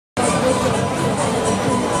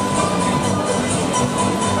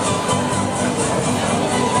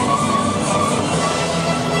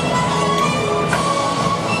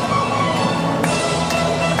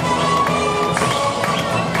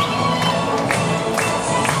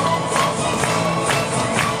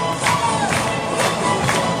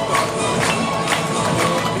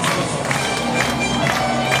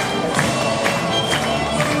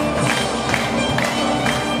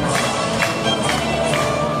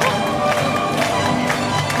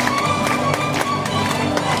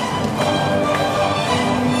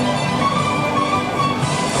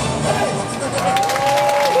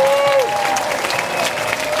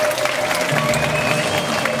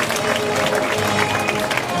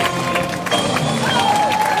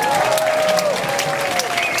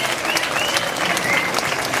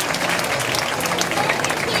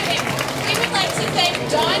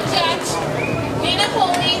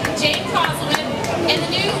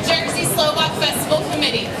Jersey Slovak Festival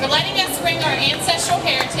Committee for letting us bring our ancestral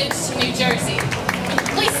heritage to New Jersey.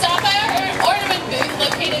 Please stop by our ornament booth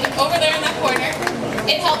located over there in that corner.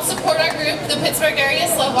 It helps support our group, the Pittsburgh area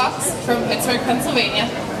Slovaks from Pittsburgh, Pennsylvania.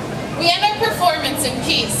 We end our performance in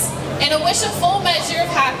peace and a wish of full measure of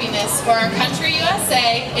happiness for our country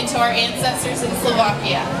USA and to our ancestors in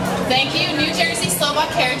Slovakia. Thank you, New Jersey Slovak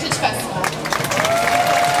Heritage Festival.